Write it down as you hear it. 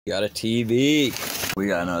Got a TV. We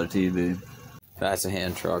got another TV. That's a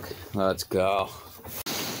hand truck. Let's go.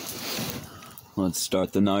 Let's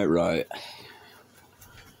start the night right.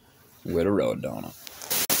 With a road donut.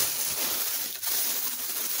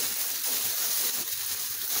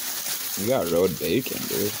 We got road bacon,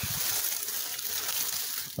 dude.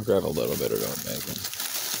 I'll grab a little bit of road bacon.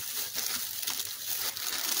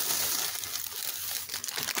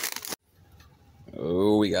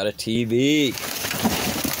 Oh, we got a TV.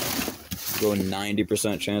 Go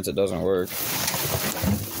 90% chance it doesn't work.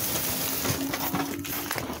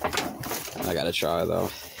 I gotta try though.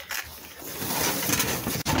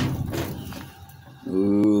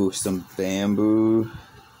 Ooh, some bamboo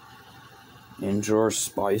indoor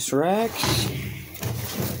spice racks.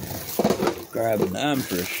 Grabbing them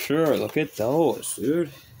for sure. Look at those, dude.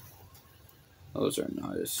 Those are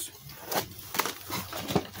nice.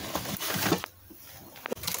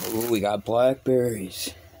 Ooh, we got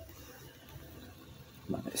blackberries.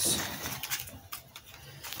 Nice.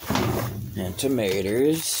 And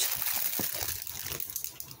tomatoes.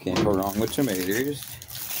 Can't go wrong with tomatoes.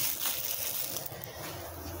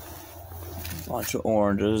 Bunch of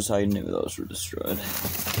oranges. I knew those were destroyed.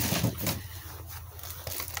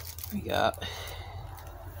 We got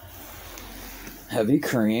heavy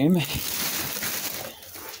cream.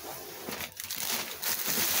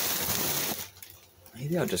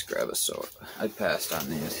 Maybe I'll just grab a soda. I passed on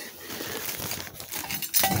these.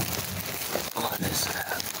 What is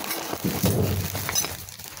that?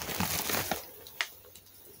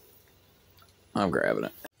 I'm grabbing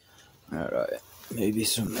it. Alright. Maybe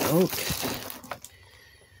some milk.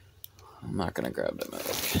 I'm not gonna grab the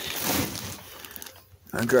milk.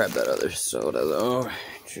 I'll grab that other soda though.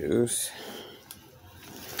 Juice.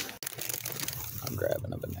 I'm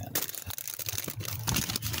grabbing a banana.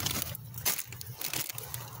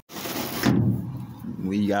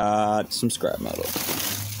 We got some scrap metal.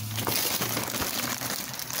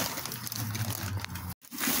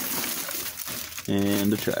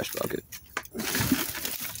 And a trash bucket.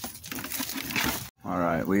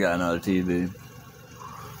 Alright, we got another TV.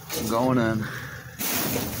 I'm going in.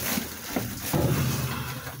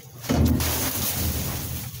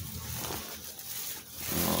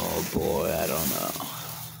 Oh boy, I don't know.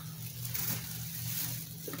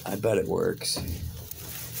 I bet it works.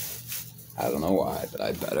 I don't know why, but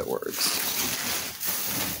I bet it works.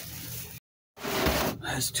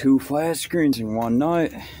 That's 2 flat screens in one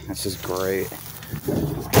night. This is great.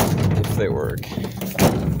 If they work.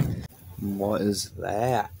 What is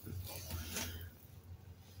that?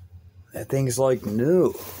 That thing's like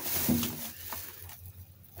new.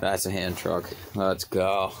 That's a hand truck. Let's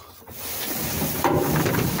go.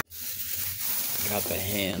 Got the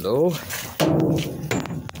handle.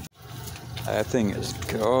 That thing is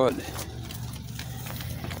good.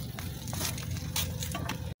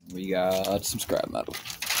 We got some scrap metal.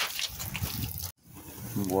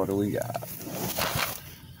 What do we got?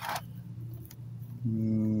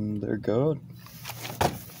 They're good.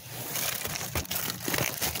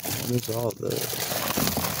 What is all this?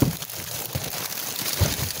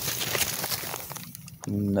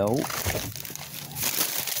 Nope.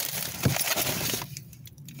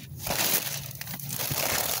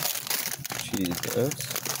 Jesus.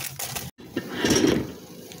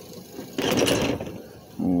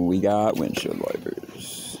 We got windshield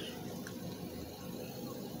wipers.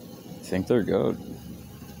 I think they're good.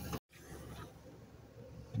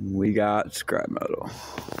 We got scrap metal.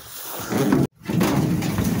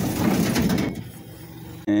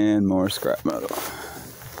 And more scrap metal.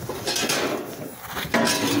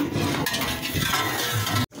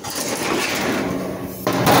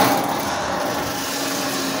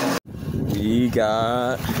 We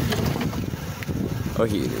got a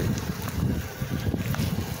heater.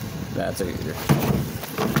 That's a heater.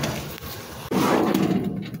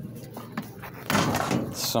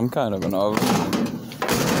 Some kind of an oven.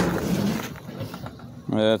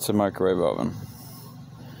 That's a microwave oven.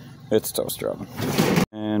 It's a toaster oven.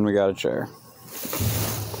 And we got a chair.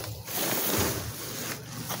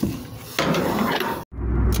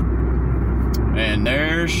 And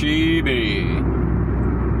there she be.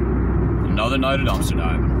 Another night of dumpster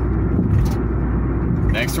diving.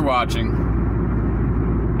 Thanks for watching.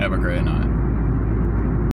 Have a great night.